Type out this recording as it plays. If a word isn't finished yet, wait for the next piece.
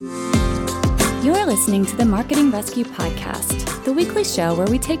You're listening to the Marketing Rescue Podcast, the weekly show where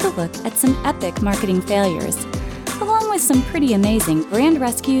we take a look at some epic marketing failures, along with some pretty amazing brand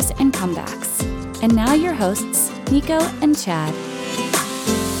rescues and comebacks. And now your hosts, Nico and Chad.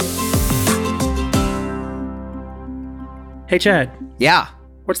 Hey, Chad. Yeah.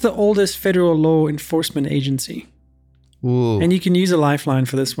 What's the oldest federal law enforcement agency? Ooh. And you can use a lifeline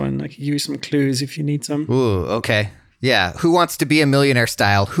for this one. I can give you some clues if you need some. Ooh, okay. Yeah. Who wants to be a millionaire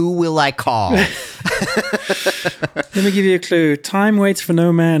style? Who will I call? Let me give you a clue. Time waits for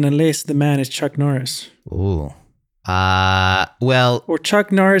no man unless the man is Chuck Norris. Ooh. Well. Or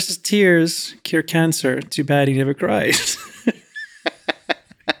Chuck Norris's tears cure cancer. Too bad he never cried.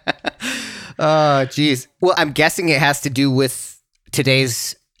 Oh, geez. Well, I'm guessing it has to do with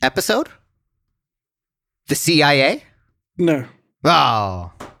today's episode? The CIA? No.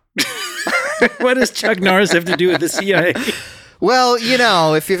 Oh. What does Chuck Norris have to do with the CIA? Well, you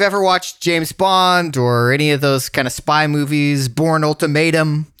know, if you've ever watched James Bond or any of those kind of spy movies, Bourne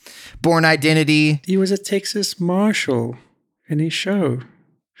Ultimatum, Bourne Identity. He was a Texas Marshal in his show.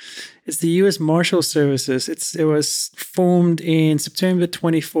 It's the U.S. Marshal Services. It was formed in September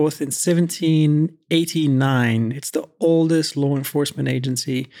 24th in 1789. It's the oldest law enforcement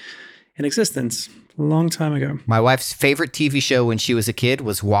agency in existence. A long time ago. My wife's favorite TV show when she was a kid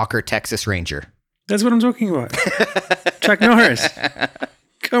was Walker, Texas Ranger. That's what I'm talking about. Chuck Norris.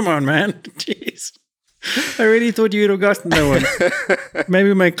 Come on, man. Jeez. I really thought you would have gotten that one.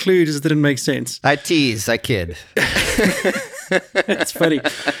 Maybe my clue just didn't make sense. I tease, I kid. That's funny.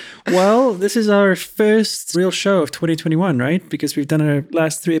 Well, this is our first real show of 2021, right? Because we've done our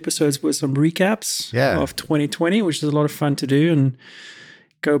last 3 episodes with some recaps of 2020, which is a lot of fun to do. And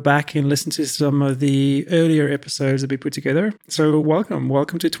go back and listen to some of the earlier episodes that we put together. So welcome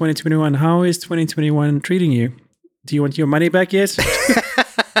to 2021. How is 2021 treating you? Do you want your money back yet?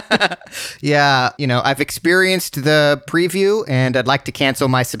 Yeah, you know, I've experienced the preview and I'd like to cancel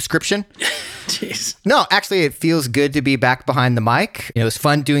my subscription. Jeez. No, actually, it feels good to be back behind the mic. It was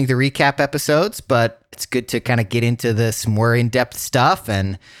fun doing the recap episodes, but it's good to kind of get into this more in-depth stuff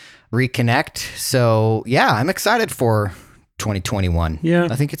and reconnect. So yeah, I'm excited for 2021. Yeah.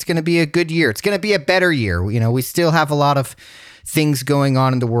 I think it's going to be a good year. It's going to be a better year. You know, we still have a lot of things going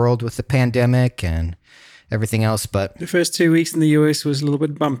on in the world with the pandemic and everything else, but the first 2 weeks in the US was a little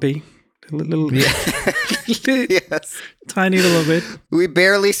bit bumpy. A little yes. Tiny little bit. We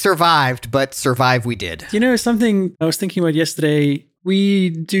barely survived, but survive we did. You know, something I was thinking about yesterday,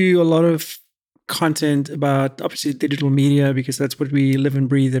 we do a lot of content about obviously digital media because that's what we live and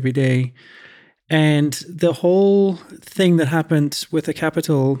breathe every day. And the whole thing that happened with the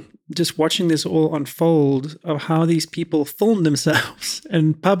Capitol, just watching this all unfold of how these people filmed themselves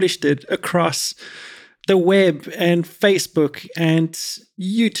and published it across the web and Facebook and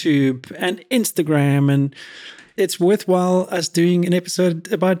YouTube and Instagram. And it's worthwhile us doing an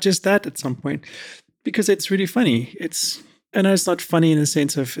episode about just that at some point because it's really funny. I know it's not funny in the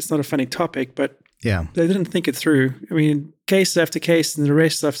sense of it's not a funny topic, but yeah, they didn't think it through. I mean, case after case and the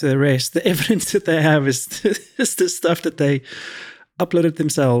rest after the rest, the evidence that they have is the stuff that they uploaded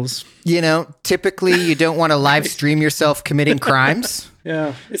themselves. You know, typically you don't want to live stream yourself committing crimes.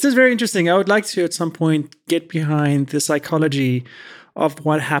 Yeah, this is very interesting. I would like to at some point get behind the psychology of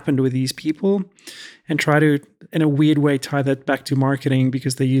what happened with these people and try to, in a weird way, tie that back to marketing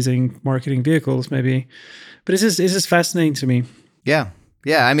because they're using marketing vehicles maybe. But it's just fascinating to me. Yeah.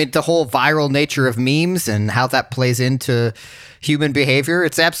 Yeah, I mean, the whole viral nature of memes and how that plays into human behavior,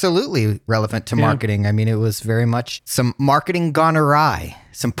 it's absolutely relevant to marketing. I mean, it was very much some marketing gone awry,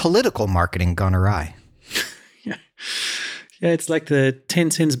 some political marketing gone awry. Yeah, it's like the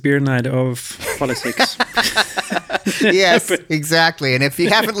 10 cents beer night of politics. Yes, exactly. And if you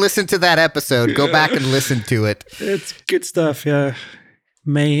haven't listened to that episode, go back and listen to it. It's good stuff, yeah.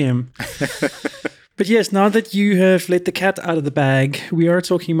 Mayhem. But yes, now that you have let the cat out of the bag, we are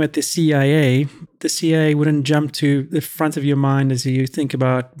talking about the CIA. The CIA wouldn't jump to the front of your mind as you think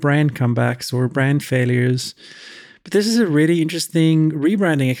about brand comebacks or brand failures. But this is a really interesting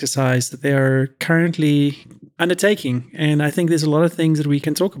rebranding exercise that they are currently undertaking. And I think there's a lot of things that we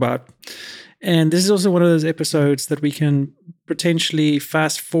can talk about. And this is also one of those episodes that we can potentially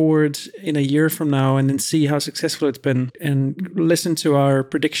fast forward in a year from now and then see how successful it's been and listen to our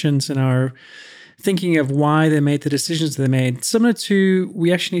predictions and our thinking of why they made the decisions they made. Similar to,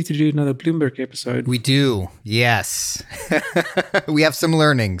 we actually need to do another Bloomberg episode. We do, yes. We have some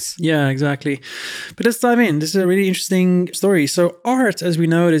learnings. Yeah, exactly. But let's dive in. This is a really interesting story. So art, as we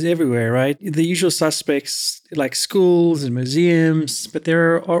know it, is everywhere, right? The usual suspects like schools and museums, but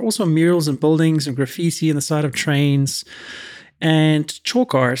there are also murals and buildings and graffiti on the side of trains. and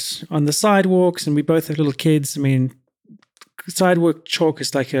chalk art on the sidewalks. And we both have little kids. I mean, sidewalk chalk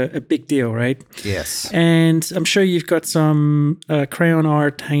is like a big deal, right? Yes. And I'm sure you've got some crayon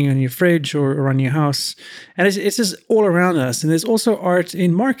art hanging on your fridge or around your house. And it's just all around us. And there's also art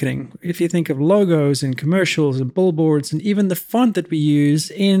in marketing. If you think of logos and commercials and billboards, and even the font that we use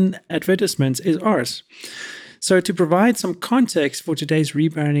in advertisements is art. So to provide some context for today's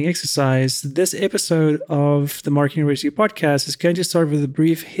rebranding exercise, this episode of the Marketing Rescue podcast is going to start with a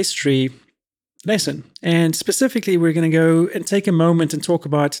brief history lesson. And specifically, we're going to go and take a moment and talk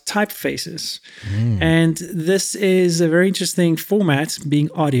about typefaces. And this is a very interesting format, being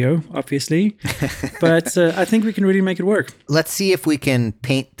audio, obviously. But I think we can really make it work. Let's see if we can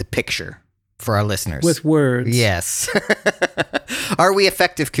paint the picture for our listeners. With words. Yes. Are we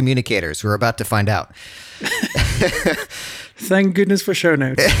effective communicators? We're about to find out. Thank goodness for show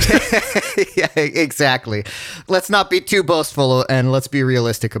notes. Yeah, exactly. Let's not be too boastful and let's be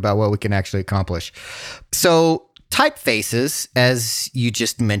realistic about what we can actually accomplish. So typefaces, as you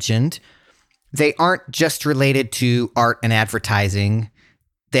just mentioned, they aren't just related to art and advertising.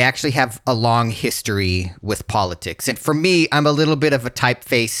 They actually have a long history with politics. And for me, I'm a little bit of a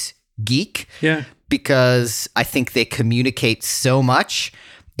typeface geek. Yeah. Because I think they communicate so much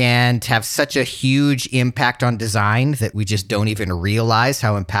and have such a huge impact on design that we just don't even realize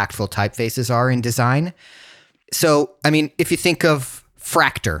how impactful typefaces are in design. So, I mean, if you think of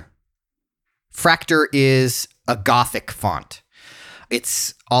Fractor is a Gothic font.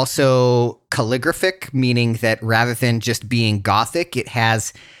 It's also calligraphic, meaning that rather than just being Gothic, it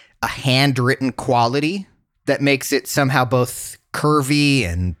has a handwritten quality that makes it somehow both curvy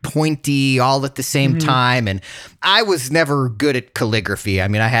and pointy all at the same time. And I was never good at calligraphy. I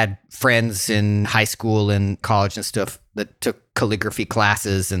mean, I had friends in high school and college and stuff that took calligraphy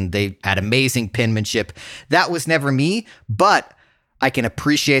classes and they had amazing penmanship. That was never me, but I can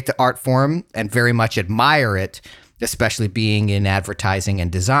appreciate the art form and very much admire it, especially being in advertising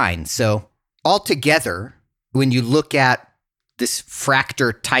and design. So altogether, when you look at this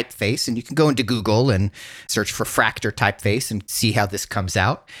Fractor typeface, and you can go into Google and search for Fractor typeface and see how this comes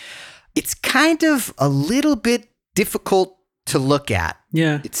out. It's kind of a little bit difficult to look at.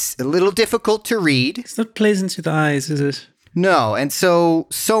 Yeah. It's a little difficult to read. It's not pleasant to the eyes, is it? No. And so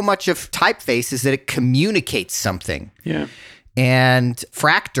much of typeface is that it communicates something. Yeah. And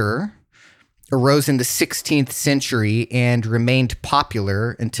Fractor arose in the 16th century and remained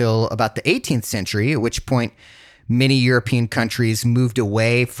popular until about the 18th century, at which point many European countries moved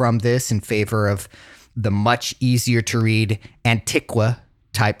away from this in favor of the much easier to read Antiqua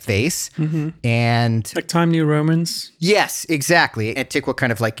typeface. And like Times New Romans. Yes, exactly. Antiqua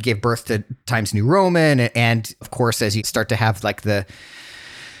kind of like gave birth to Times New Roman. And of course, as you start to have like the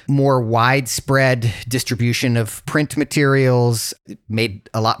more widespread distribution of print materials, it made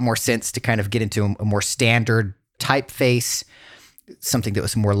a lot more sense to kind of get into a more standard typeface, something that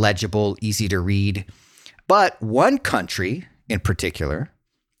was more legible, easy to read. But one country in particular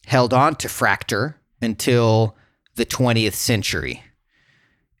held on to Fractor until the 20th century,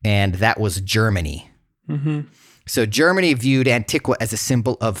 and that was Germany. So Germany viewed Antiqua as a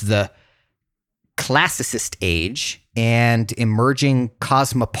symbol of the classicist age and emerging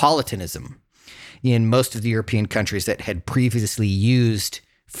cosmopolitanism in most of the European countries that had previously used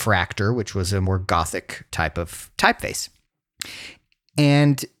Fractor, which was a more Gothic type of typeface.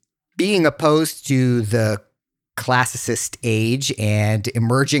 And being opposed to the classicist age and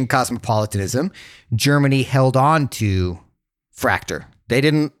emerging cosmopolitanism, Germany held on to Fractor. They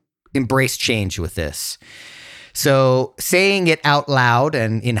didn't embrace change with this. So saying it out loud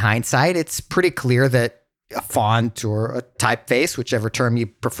and in hindsight, it's pretty clear that a font or a typeface, whichever term you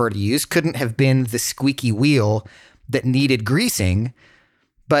prefer to use, couldn't have been the squeaky wheel that needed greasing.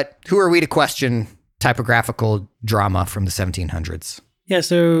 But who are we to question typographical drama from the 1700s? Yeah,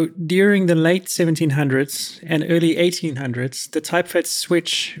 so during the late 1700s and early 1800s, the typeface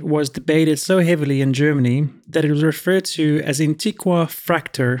switch was debated so heavily in Germany that it was referred to as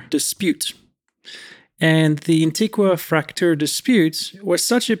Antiqua-Fractor dispute. And the Antiqua-Fractor dispute was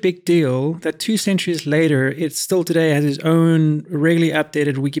such a big deal that 2 centuries later, it still today has its own regularly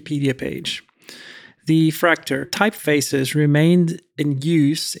updated Wikipedia page. The Fractor typefaces remained in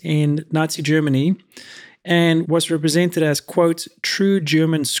use in Nazi Germany and was represented as, quote, true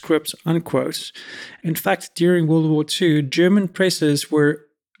German script, unquote. In fact, during World War II, German presses were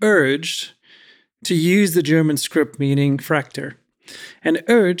urged to use the German script, meaning Fractor. And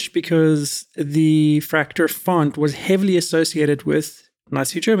urged because the Fractor font was heavily associated with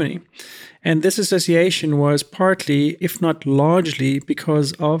Nazi Germany. And this association was partly, if not largely,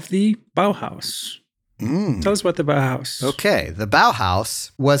 because of the Bauhaus. Tell us about the Bauhaus. Okay, the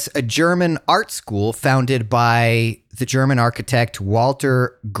Bauhaus was a German art school founded by the German architect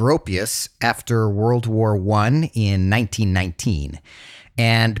Walter Gropius after World War I in 1919.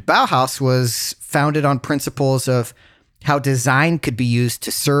 And Bauhaus was founded on principles of how design could be used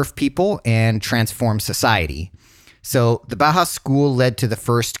to serve people and transform society. So the Bauhaus school led to the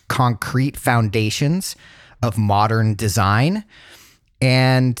first concrete foundations of modern design.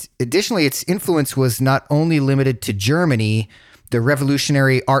 And additionally, its influence was not only limited to Germany. The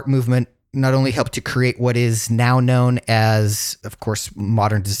revolutionary art movement not only helped to create what is now known as, of course,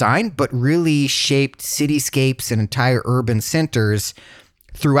 modern design, but really shaped cityscapes and entire urban centers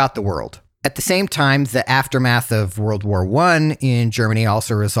throughout the world. At the same time, the aftermath of World War I in Germany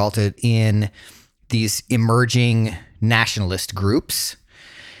also resulted in these emerging nationalist groups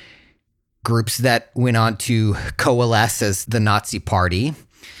that went on to coalesce as the Nazi Party.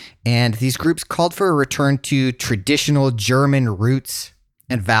 And these groups called for a return to traditional German roots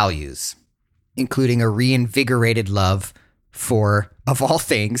and values, including a reinvigorated love for, of all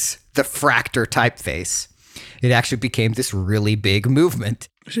things, the Fractal typeface. It actually became this really big movement.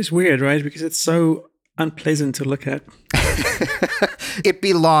 Which is weird, right? Because it's so unpleasant to look at. It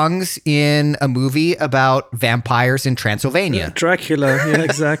belongs in a movie about vampires in Transylvania. Dracula, yeah,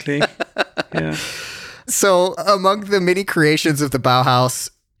 exactly. Yeah. So among the many creations of the Bauhaus,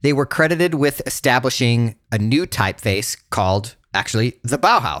 they were credited with establishing a new typeface called, actually, the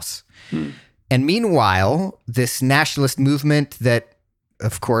Bauhaus. And meanwhile, this nationalist movement that,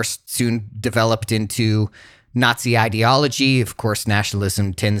 of course, soon developed into Nazi ideology. Of course,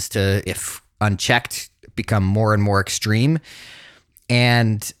 nationalism tends to, if unchecked, become more and more extreme.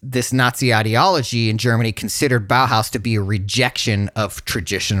 And this Nazi ideology in Germany considered Bauhaus to be a rejection of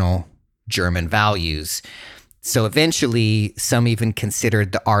traditional German values. So eventually, some even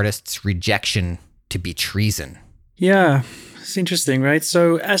considered the artist's rejection to be treason. Yeah, it's interesting, right?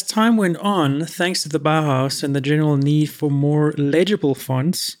 So as time went on, thanks to the Bauhaus and the general need for more legible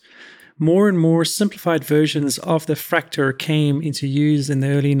fonts, more and more simplified versions of the Fractal came into use in the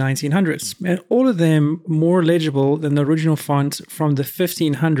early 1900s, and all of them more legible than the original font from the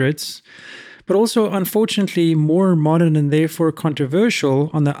 1500s, but also, unfortunately, more modern and therefore controversial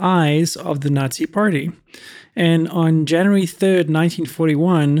on the eyes of the Nazi Party. And on January 3rd,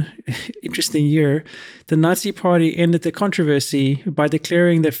 1941, interesting year, the Nazi Party ended the controversy by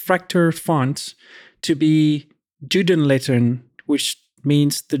declaring the Fractal font to be Judenlettern, which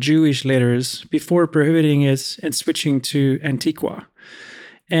means the Jewish letters, before prohibiting it and switching to Antiqua.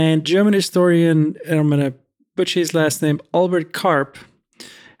 And German historian, and I'm going to butcher his last name, Albert Karp,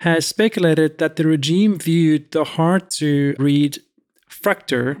 has speculated that the regime viewed the hard-to-read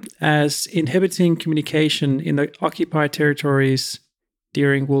Fractal as inhibiting communication in the occupied territories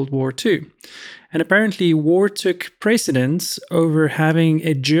during World War II. And apparently, war took precedence over having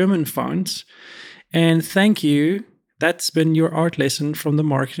a German font. And thank you. That's been your art lesson from the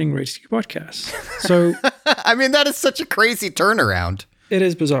Marketing Rescue podcast. So, I mean, that is such a crazy turnaround. It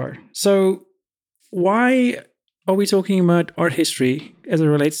is bizarre. So, why are we talking about art history as it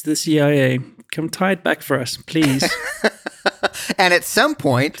relates to the CIA? Come tie it back for us, please. And at some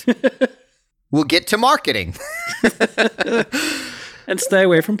point, we'll get to marketing. And stay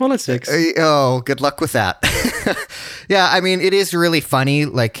away from politics. Oh, good luck with that. Yeah, I mean, it is really funny.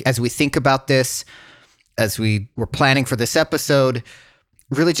 Like, as we think about this, as we were planning for this episode,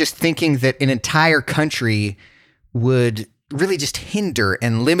 really just thinking that an entire country would really just hinder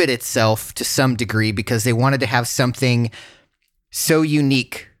and limit itself to some degree because they wanted to have something so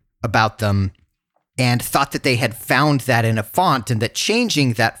unique about them and thought that they had found that in a font and that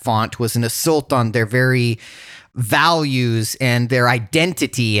changing that font was an assault on their very values and their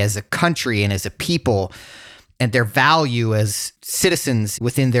identity as a country and as a people and their value as citizens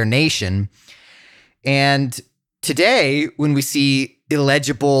within their nation. And today, when we see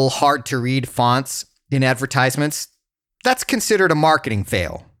illegible, hard-to-read fonts in advertisements, that's considered a marketing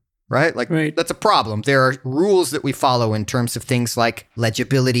fail, right? Like, That's a problem. There are rules that we follow in terms of things like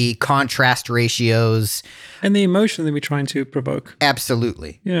legibility, contrast ratios. And the emotion that we're trying to provoke.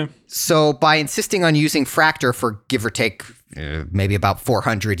 Absolutely. Yeah. So by insisting on using Fractal for give or take maybe about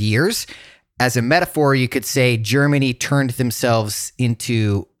 400 years, as a metaphor, you could say Germany turned themselves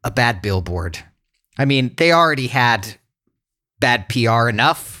into a bad billboard. I mean, they already had bad PR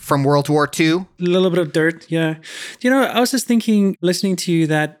enough from World War II. A little bit of dirt, yeah. You know, I was just thinking, listening to you,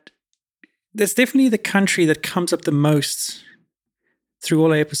 that that's definitely the country that comes up the most through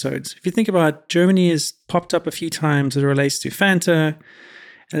all our episodes. If you think about it, Germany has popped up a few times as it relates to Fanta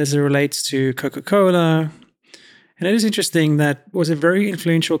and as it relates to Coca-Cola. And it is interesting that it was a very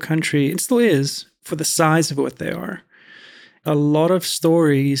influential country, it still is, for the size of what they are. A lot of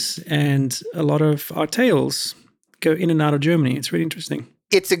stories and a lot of our tales go in and out of Germany. It's really interesting.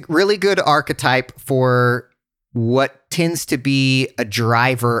 It's a really good archetype for what tends to be a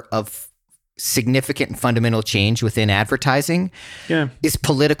driver of significant and fundamental change within advertising is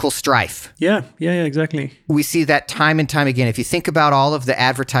political strife. Yeah, exactly. We see that time and time again. If you think about all of the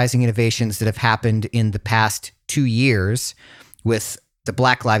advertising innovations that have happened in the past 2 years with the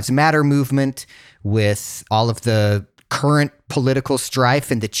Black Lives Matter movement, with all of the current political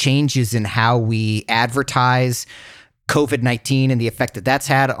strife and the changes in how we advertise, COVID-19 and the effect that that's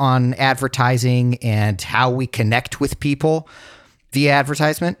had on advertising and how we connect with people via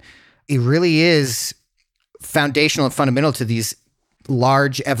advertisement, it really is foundational and fundamental to these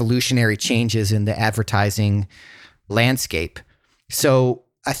large evolutionary changes in the advertising landscape. So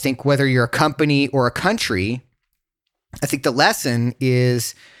I think whether you're a company or a country, I think the lesson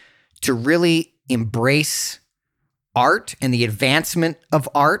is to really embrace art and the advancement of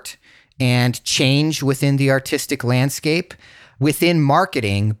art and change within the artistic landscape within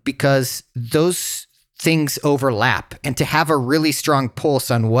marketing, because those things overlap, and to have a really strong pulse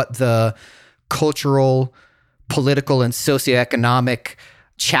on what the cultural, political, and socioeconomic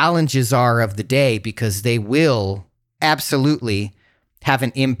challenges are of the day, because they will absolutely have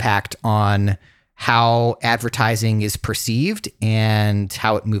an impact on how advertising is perceived and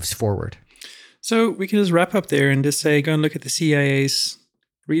how it moves forward. So we can just wrap up there and just say, go and look at the CIA's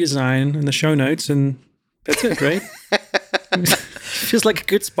redesign in the show notes, and that's it, right? Feels like a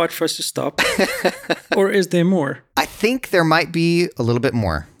good spot for us to stop. Or is there more? I think there might be a little bit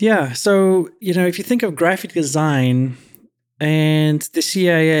more. Yeah. So, if you think of graphic design and the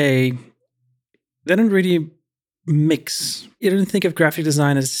CIA, they don't really mix. You don't think of graphic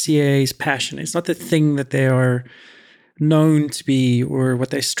design as the CIA's passion. It's not the thing that they are known to be or what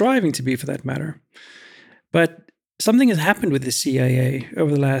they're striving to be, for that matter. But something has happened with the CIA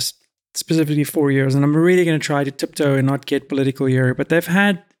over the last specifically 4 years, and I'm really going to try to tiptoe and not get political here, but they've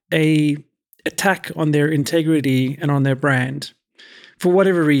had a attack on their integrity and on their brand for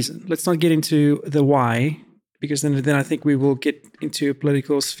whatever reason. Let's not get into the why, because then I think we will get into a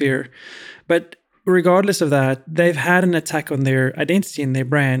political sphere. But regardless of that, they've had an attack on their identity and their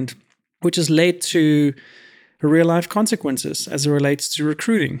brand, which has led to real life consequences as it relates to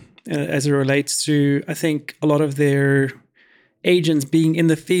recruiting, as it relates to, I think, a lot of their agents being in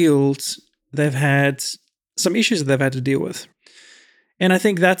the field. They've had some issues that they've had to deal with. And I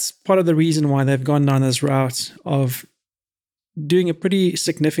think that's part of the reason why they've gone down this route of doing a pretty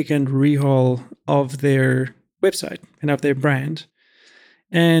significant rehaul of their website and of their brand.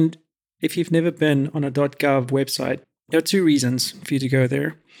 And if you've never been on a .gov website, there are 2 reasons for you to go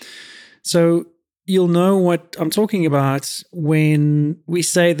there. So you'll know what I'm talking about when we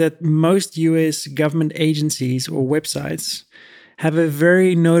say that most US government agencies or websites have a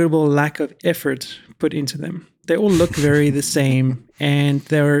very notable lack of effort put into them. They all look very the same, and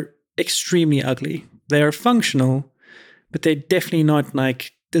they're extremely ugly. They are functional, but they're definitely not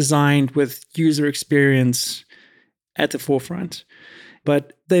like designed with user experience at the forefront.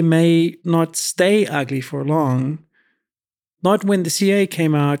 But they may not stay ugly for long. Not when the CIA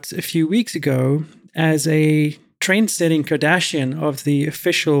came out a few weeks ago as a trend-setting Kardashian of the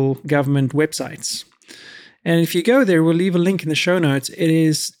official government websites. And if you go there, we'll leave a link in the show notes. It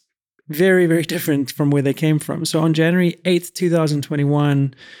is very, very different from where they came from. So on January 8th,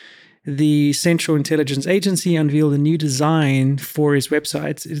 2021, the Central Intelligence Agency unveiled a new design for his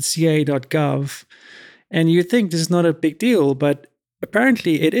website. It's cia.gov. And you'd think this is not a big deal, but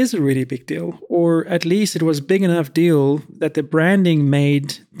apparently it is a really big deal, or at least it was a big enough deal that the branding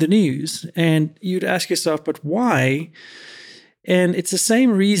made the news. And you'd ask yourself, but why? And it's the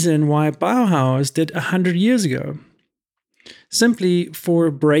same reason why Bauhaus did 100 years ago, simply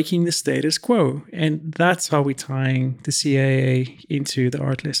for breaking the status quo. And that's how we're tying the CIA into the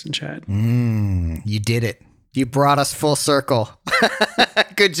art lesson, Chad. You did it. You brought us full circle.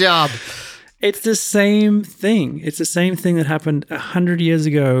 Good job. It's the same thing. It's the same thing that happened 100 years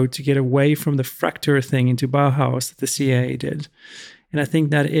ago to get away from the Fraktur thing into Bauhaus that the CIA did. And I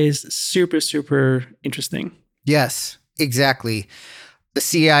think that is super, super interesting. Yes, exactly. The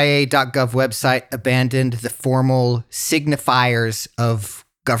CIA.gov website abandoned the formal signifiers of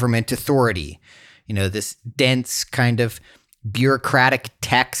government authority. This dense kind of bureaucratic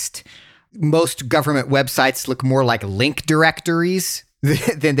text. Most government websites look more like link directories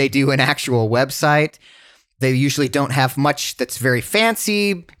than they do an actual website. They usually don't have much that's very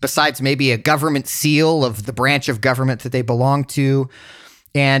fancy, besides maybe a government seal of the branch of government that they belong to.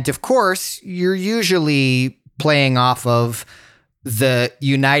 And of course, you're usually playing off of the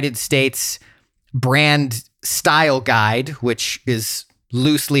United States brand style guide, which is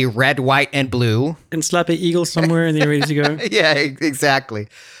loosely red, white, and blue. And slap an eagle somewhere and they're ready to go. Yeah, exactly.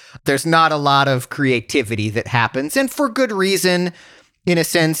 There's not a lot of creativity that happens, and for good reason, in a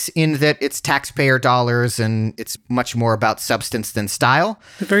sense, in that it's taxpayer dollars and it's much more about substance than style.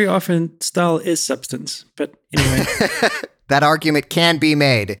 But very often, style is substance. But anyway. That argument can be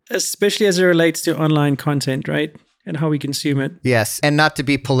made. Especially as it relates to online content, right? And how we consume it. Yes, and not to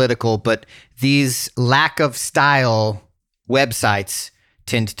be political, but these lack of style websites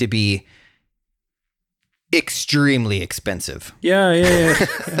tend to be extremely expensive. Yeah.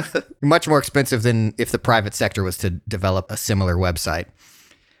 Much more expensive than if the private sector was to develop a similar website.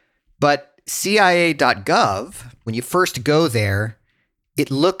 But CIA.gov, when you first go there, it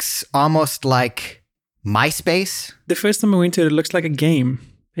looks almost like MySpace. The first time I went to it, it looks like a game.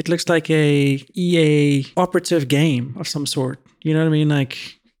 It looks like a EA operative game of some sort. You know what I mean? Like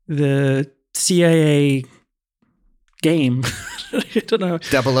the CIA game. I don't know.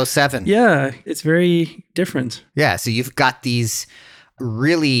 007. Yeah, it's very different. Yeah, so you've got these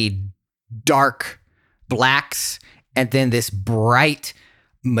really dark blacks and then this bright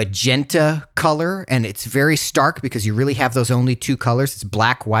magenta color, and it's very stark because you really have those only two colors. It's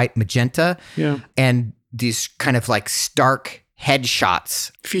black, white, magenta. Yeah. And these kind of like stark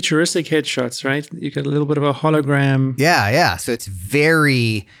headshots. Futuristic headshots, right? You got a little bit of a hologram. Yeah. So it's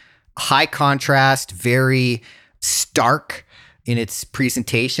very high contrast, very stark in its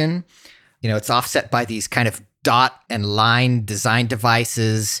presentation. You know, it's offset by these kind of dot and line design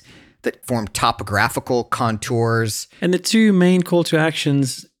devices that form topographical contours. And the two main call to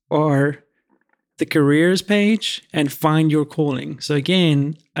actions are the careers page and find your calling. So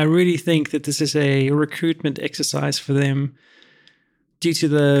again, I really think that this is a recruitment exercise for them due to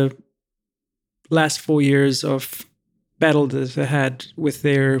the last 4 years of battle that they had with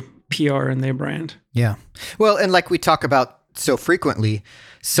their PR and their brand. Yeah. Well, and like we talk about so frequently,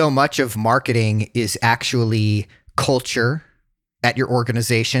 so much of marketing is actually culture at your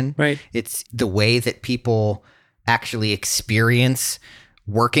organization. Right. It's the way that people actually experience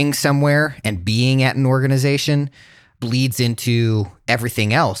working somewhere and being at an organization bleeds into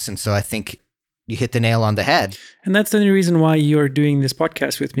everything else. And so I think you hit the nail on the head. And that's the only reason why you're doing this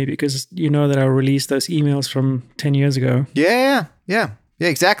podcast with me, because you know that I'll release those emails from 10 years ago. Yeah,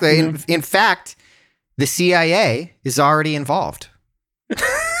 exactly. Yeah. In fact, the CIA is already involved.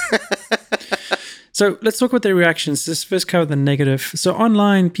 So let's talk about the reactions. Let's first cover the negative. So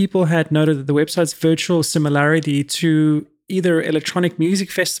online, people had noted that the website's virtual similarity to either electronic music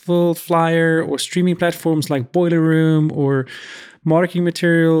festival, flyer, or streaming platforms like Boiler Room, or marketing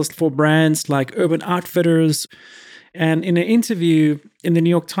materials for brands like Urban Outfitters. And in an interview in the New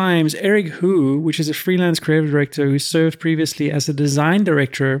York Times, Eric Hu, which is a freelance creative director who served previously as a design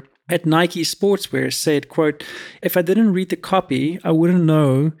director at Nike Sportswear, said, quote, "If I didn't read the copy, I wouldn't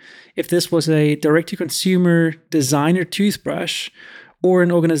know if this was a direct-to-consumer designer toothbrush or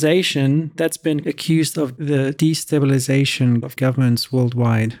an organization that's been accused of the destabilization of governments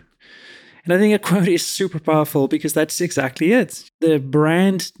worldwide." And I think a quote is super powerful because that's exactly it. The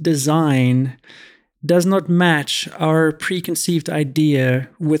brand design does not match our preconceived idea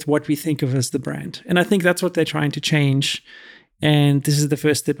with what we think of as the brand. And I think that's what they're trying to change. And this is the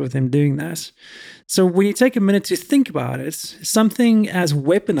first step of them doing that. So when you take a minute to think about it, something as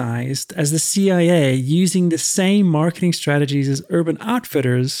weaponized as the CIA using the same marketing strategies as Urban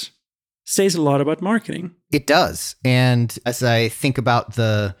Outfitters says a lot about marketing. It does. And as I think about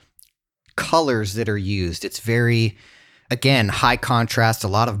the colors that are used, it's very, again, high contrast, a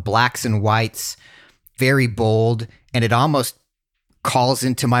lot of blacks and whites, very bold, and it almost calls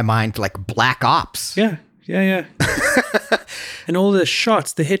into my mind like Black Ops. Yeah. And all the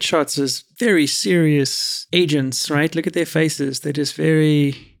shots, the headshots, is very serious agents, right? Look at their faces. They're just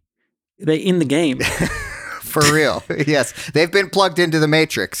they're in the game. For real. Yes. They've been plugged into the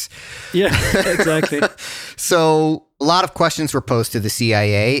Matrix. Yeah, exactly. So a lot of questions were posed to the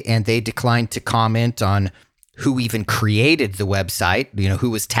CIA, and they declined to comment on who even created the website, who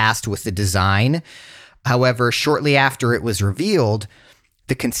was tasked with the design. However, shortly after it was revealed,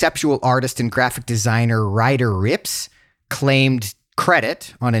 the conceptual artist and graphic designer Ryder Ripps claimed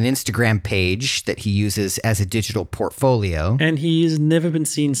credit on an Instagram page that he uses as a digital portfolio. And he's never been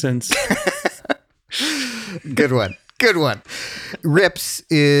seen since. Good one. Ripps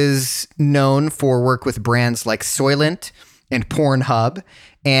is known for work with brands like Soylent and Pornhub,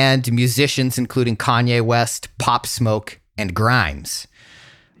 and musicians including Kanye West, Pop Smoke, and Grimes.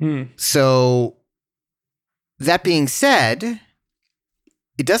 So that being said,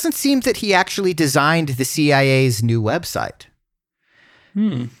 it doesn't seem that he actually designed the CIA's new website.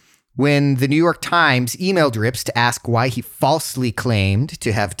 When the New York Times emailed Rips to ask why he falsely claimed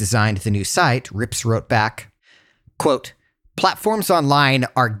to have designed the new site, Rips wrote back, quote, "Platforms online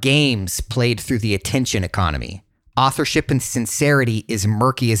are games played through the attention economy. Authorship and sincerity is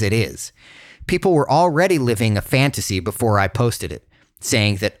murky as it is. People were already living a fantasy before I posted it,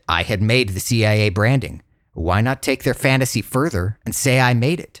 saying that I had made the CIA branding. Why not take their fantasy further and say I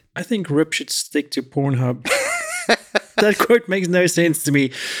made it?" I think Rip should stick to Pornhub. That quote makes no sense to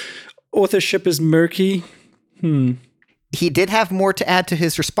me. Authorship is murky. He did have more to add to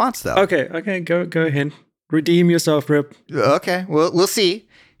his response, though. Okay, go ahead. Redeem yourself, Rip. Okay, well, we'll see.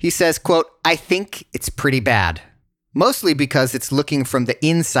 He says, quote, "I think it's pretty bad. Mostly because it's looking from the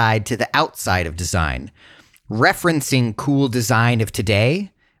inside to the outside of design. Referencing cool design of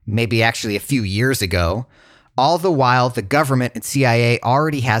today, maybe actually a few years ago, all the while the government and CIA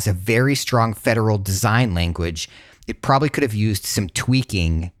already has a very strong federal design language. It probably could have used some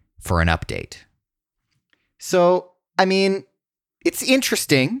tweaking for an update." So, I mean, it's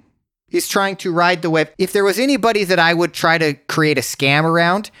interesting. He's trying to ride the wave. If there was anybody that I would try to create a scam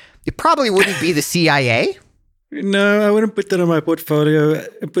around, it probably wouldn't be the CIA. No, I wouldn't put that on my portfolio.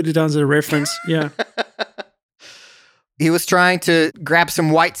 I put it down as a reference. Yeah. He was trying to grab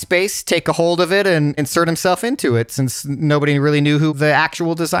some white space, take a hold of it, and insert himself into it, since nobody really knew who the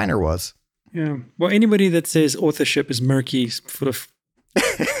actual designer was. Yeah. Well, anybody that says authorship is murky is full of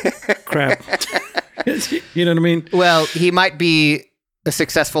crap. You know what I mean? Well, he might be a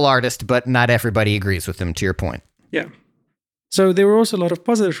successful artist, but not everybody agrees with him, to your point. Yeah. So there were also a lot of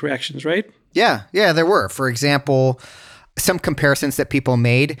positive reactions, right? Yeah, there were. For example, some comparisons that people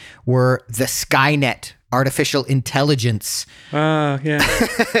made were the Skynet artificial intelligence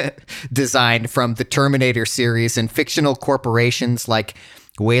design from the Terminator series and fictional corporations like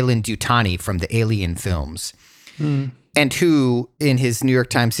Weyland-Yutani from the Alien films. And who, in his New York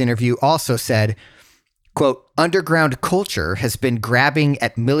Times interview, also said, quote, "Underground culture has been grabbing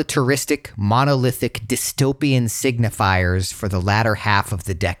at militaristic, monolithic, dystopian signifiers for the latter half of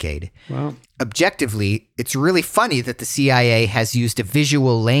the decade. Wow. Objectively, it's really funny that the CIA has used a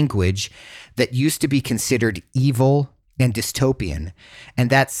visual language that used to be considered evil and dystopian, and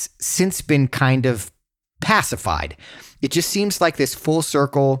that's since been kind of pacified. It just seems like this full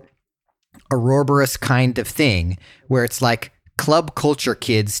circle, Ouroboros kind of thing, where it's like club culture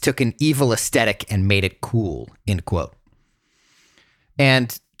kids took an evil aesthetic and made it cool," end quote.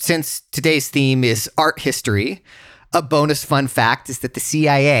 And since today's theme is art history, a bonus fun fact is that the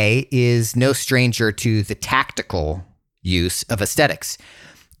CIA is no stranger to the tactical use of aesthetics.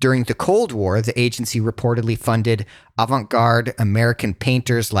 During the Cold War, the agency reportedly funded avant-garde American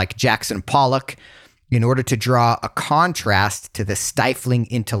painters like Jackson Pollock in order to draw a contrast to the stifling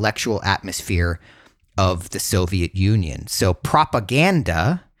intellectual atmosphere of the Soviet Union. So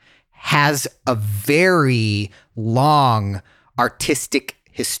propaganda has a very long artistic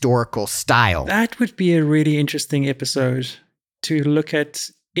historical style. That would be a really interesting episode to look at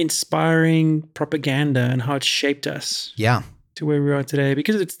inspiring propaganda and how it shaped us. Yeah. To where we are today,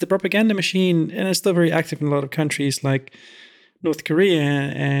 because it's the propaganda machine, and it's still very active in a lot of countries like North Korea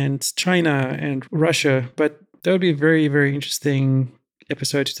and China and Russia. But that would be a very, very interesting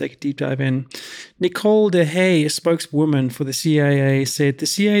episode to take a deep dive in. Nicole DeHay, a spokeswoman for the CIA, said the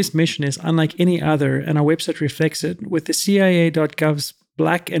CIA's mission is unlike any other, and our website reflects it. With the CIA.gov's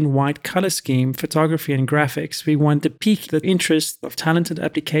black and white color scheme, photography, and graphics, we want to pique the interest of talented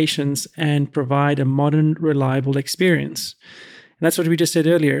applications and provide a modern, reliable experience. And that's what we just said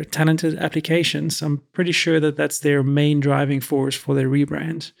earlier, talented applications. I'm pretty sure that that's their main driving force for their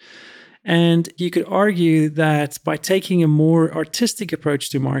rebrand. And you could argue that by taking a more artistic approach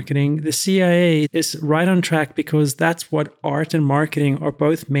to marketing, the CIA is right on track, because that's what art and marketing are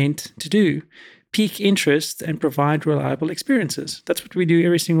both meant to do. Pique interest and provide reliable experiences. That's what we do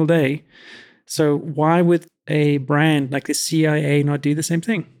every single day. So why would a brand like the CIA not do the same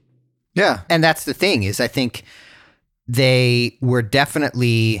thing? Yeah. And that's the thing, is I think they were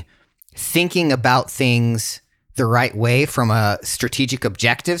definitely thinking about things the right way from a strategic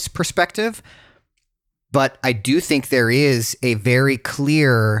objectives perspective. But I do think there is a very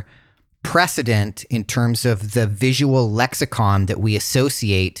clear precedent in terms of the visual lexicon that we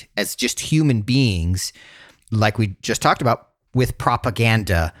associate as just human beings, like we just talked about, with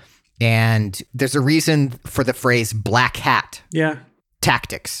propaganda. And there's a reason for the phrase black hat. Yeah.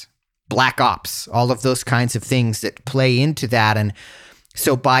 Tactics, black ops, all of those kinds of things that play into that. And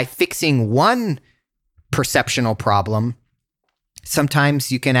so by fixing one perceptional problem,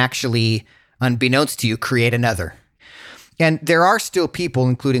 sometimes you can actually, unbeknownst to you, create another. And there are still people,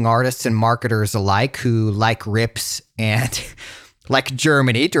 including artists and marketers alike, who like Rips and like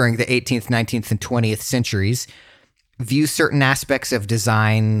Germany during the 18th, 19th, and 20th centuries, view certain aspects of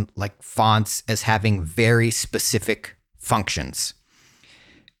design, like fonts, as having very specific functions.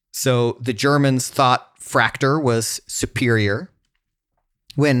 So the Germans thought Fractor was superior,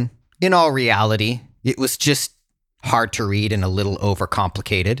 when in all reality, it was just hard to read and a little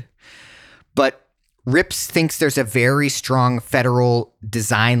overcomplicated. But Rips thinks there's a very strong federal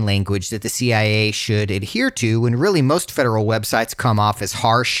design language that the CIA should adhere to, when really most federal websites come off as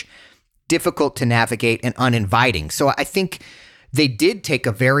harsh, difficult to navigate, and uninviting. So I think they did take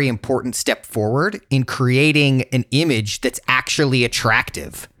a very important step forward in creating an image that's actually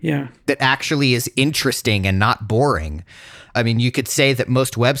attractive. Yeah. That actually is interesting and not boring. I mean, you could say that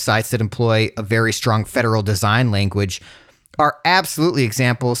most websites that employ a very strong federal design language are absolutely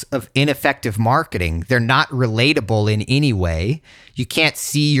examples of ineffective marketing. They're not relatable in any way. You can't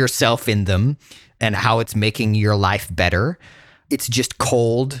see yourself in them and how it's making your life better. It's just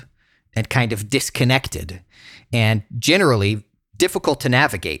cold and kind of disconnected, and generally difficult to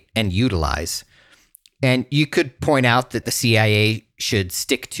navigate and utilize. And you could point out that the CIA should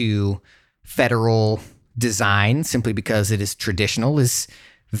stick to federal design simply because it is traditional, is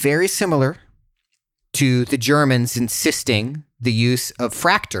very similar to the Germans insisting the use of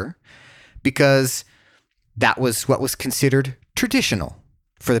Fractor because that was what was considered traditional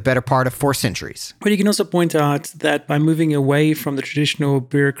for the better part of 4 centuries. But you can also point out that by moving away from the traditional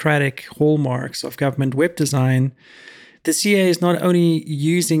bureaucratic hallmarks of government web design, the CIA is not only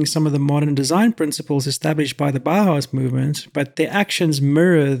using some of the modern design principles established by the Bauhaus movement, but their actions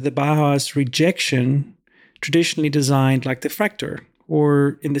mirror the Bauhaus rejection traditionally designed like the Fractor,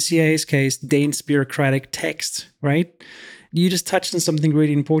 or in the CIA's case, dense bureaucratic text, right? You just touched on something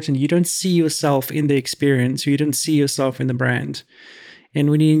really important. You don't see yourself in the experience, or you don't see yourself in the brand. And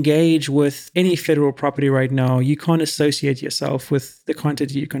when you engage with any federal property right now, you can't associate yourself with the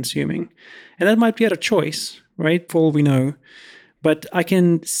content you're consuming. And that might be out of choice, right? For all we know. But I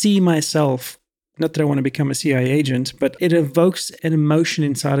can see myself, not that I want to become a CIA agent, but it evokes an emotion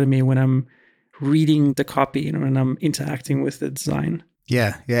inside of me when I'm reading the copy and when I'm interacting with the design.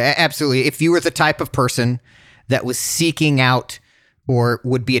 Yeah, absolutely. If you were the type of person that was seeking out or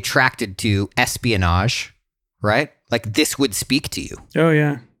would be attracted to espionage, right? Like this would speak to you. Oh,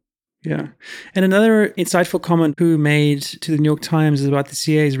 yeah. Yeah. And another insightful comment who made to the New York Times about the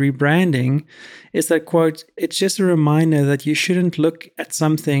CIA's rebranding is that, quote, "It's just a reminder that you shouldn't look at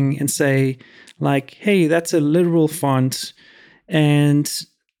something and say, like, hey, that's a literal font and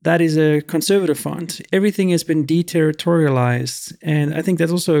that is a conservative font. Everything has been deterritorialized." And I think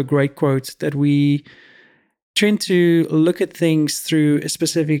that's also a great quote, that we tend to look at things through a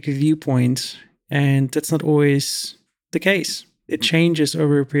specific viewpoint, and that's not always the case. It changes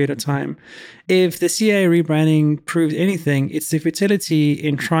over a period of time. If the CIA rebranding proved anything, it's the futility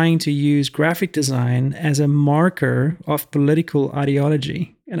in trying to use graphic design as a marker of political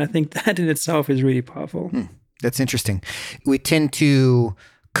ideology. And I think that in itself is really powerful. That's interesting. We tend to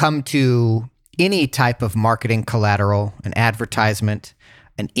come to any type of marketing collateral, an advertisement,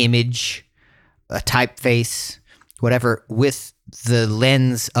 an image, a typeface, whatever, with the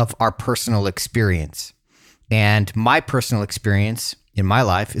lens of our personal experience. And my personal experience in my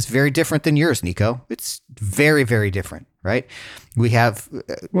life is very different than yours, Nico. It's very, very different, right? We have...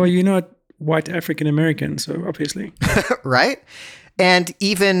 Well, you're not white African American, so obviously. Right? And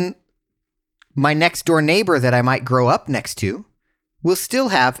even my next door neighbor that I might grow up next to will still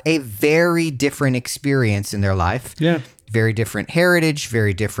have a very different experience in their life. Yeah. Very different heritage,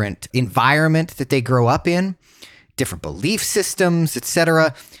 very different environment that they grow up in, different belief systems,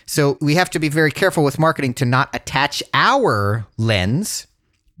 etc. So we have to be very careful with marketing to not attach our lens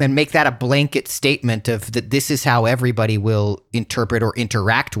and make that a blanket statement of that this is how everybody will interpret or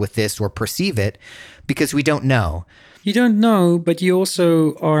interact with this or perceive it, because we don't know. You don't know, but you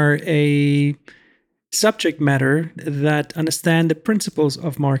also are a subject matter that understand the principles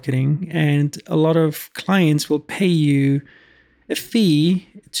of marketing, and a lot of clients will pay you a fee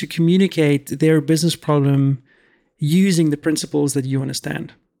to communicate their business problem using the principles that you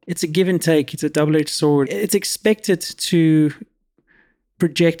understand. It's a give and take. It's a double-edged sword. It's expected to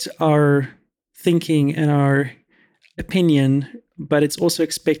project our thinking and our opinion, but it's also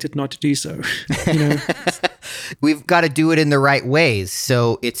expected not to do so. We've got to do it in the right ways.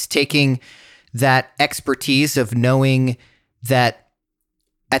 So it's taking that expertise of knowing that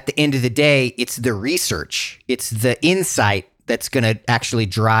at the end of the day, it's the research, it's the insight that's going to actually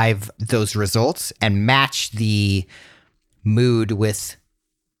drive those results and match the mood with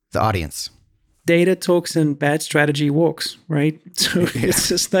the audience. data talks and bad strategy walks, right? So it's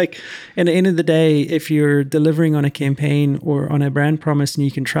just like, at the end of the day, if you're delivering on a campaign or on a brand promise and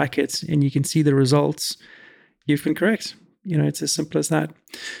you can track it and you can see the results, you've been correct. It's as simple as that.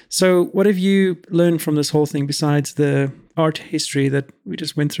 So what have you learned from this whole thing besides the art history that we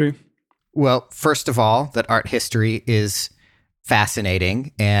just went through? Well, first of all, that art history is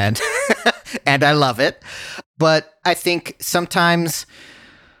fascinating and and I love it. But I think sometimes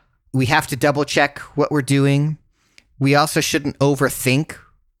we have to double check what we're doing. We also shouldn't overthink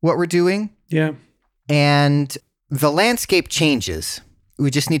what we're doing. Yeah. And the landscape changes.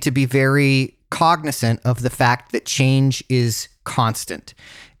 We just need to be very cognizant of the fact that change is constant.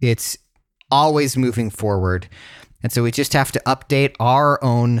 It's always moving forward. And so we just have to update our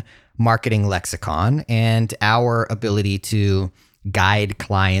own marketing lexicon and our ability to guide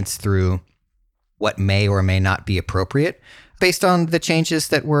clients through what may or may not be appropriate based on the changes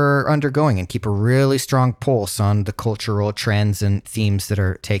that we're undergoing, and keep a really strong pulse on the cultural trends and themes that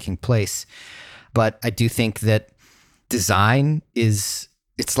are taking place. But I do think that design it's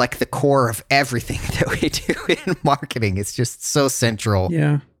like the core of everything that we do in marketing. It's just so central.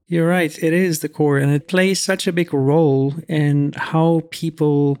 Yeah, you're right. It is the core, and it plays such a big role in how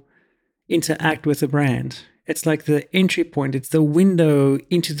people interact with the brand. It's like the entry point. It's the window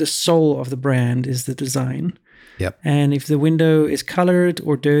into the soul of the brand is the design. Yep. And if the window is colored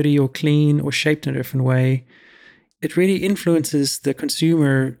or dirty or clean or shaped in a different way, it really influences the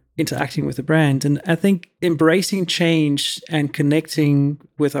consumer interacting with the brand. And I think embracing change and connecting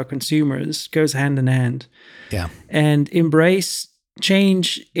with our consumers goes hand in hand. Yeah. And embrace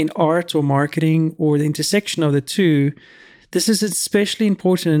change in art or marketing or the intersection of the two. This is especially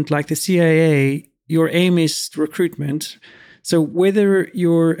important, like the CIA, your aim is recruitment. So whether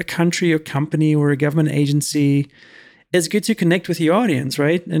you're a country or company or a government agency, it's good to connect with your audience,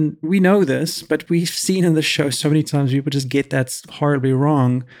 right? And we know this, but we've seen in the show so many times people just get that horribly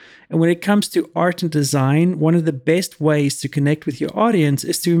wrong. And when it comes to art and design, one of the best ways to connect with your audience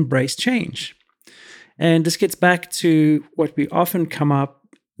is to embrace change. And this gets back to what we often come up,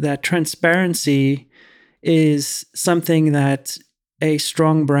 that transparency is something that a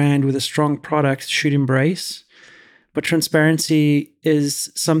strong brand with a strong product should embrace. But transparency is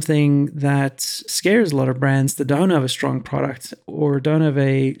something that scares a lot of brands that don't have a strong product or don't have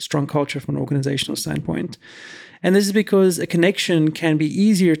a strong culture from an organizational standpoint. And this is because a connection can be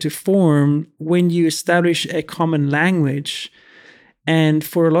easier to form when you establish a common language. And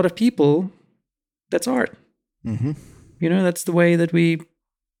for a lot of people, that's art. Mm-hmm. That's the way that we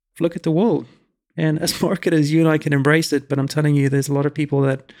look at the world. And as marketers, you and I can embrace it. But I'm telling you, there's a lot of people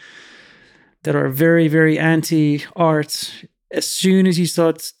that are very, very anti-art. As soon as you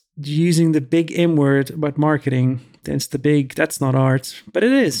start using the big M word about marketing, then it's that's not art. But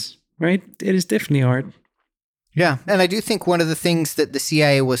it is, right? It is definitely art. Yeah. And I do think one of the things that the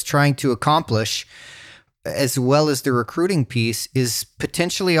CIA was trying to accomplish, as well as the recruiting piece, is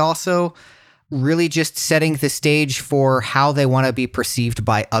potentially also really just setting the stage for how they want to be perceived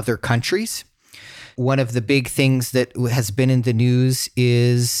by other countries. One of the big things that has been in the news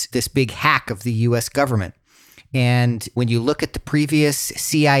is this big hack of the US government. And when you look at the previous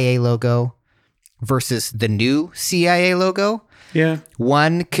CIA logo versus the new CIA logo,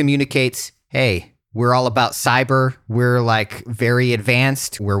 one communicates, hey, we're all about cyber. We're like very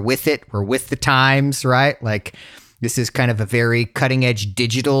advanced. We're with it. We're with the times, right? Like this is kind of a very cutting edge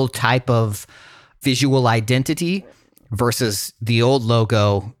digital type of visual identity versus the old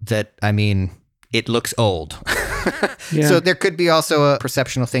logo that, it looks old. Yeah. So there could be also a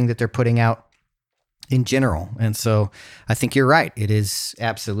perceptional thing that they're putting out in general. And so I think you're right. It is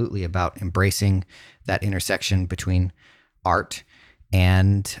absolutely about embracing that intersection between art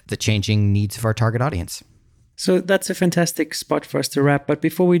and the changing needs of our target audience. So that's a fantastic spot for us to wrap. But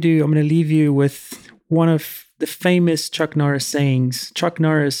before we do, I'm going to leave you with one of the famous Chuck Norris sayings. Chuck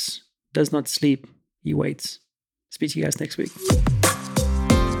Norris does not sleep, he waits. Speak to you guys next week.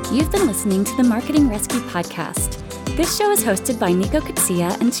 You've been listening to the Marketing Rescue Podcast. This show is hosted by Nico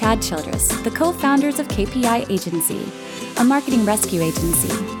Kutsia and Chad Childress, the co-founders of KPI Agency, a marketing rescue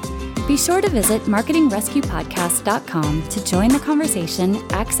agency. Be sure to visit marketingrescuepodcast.com to join the conversation,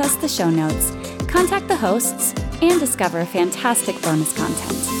 access the show notes, contact the hosts, and discover fantastic bonus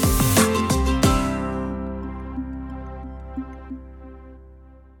content.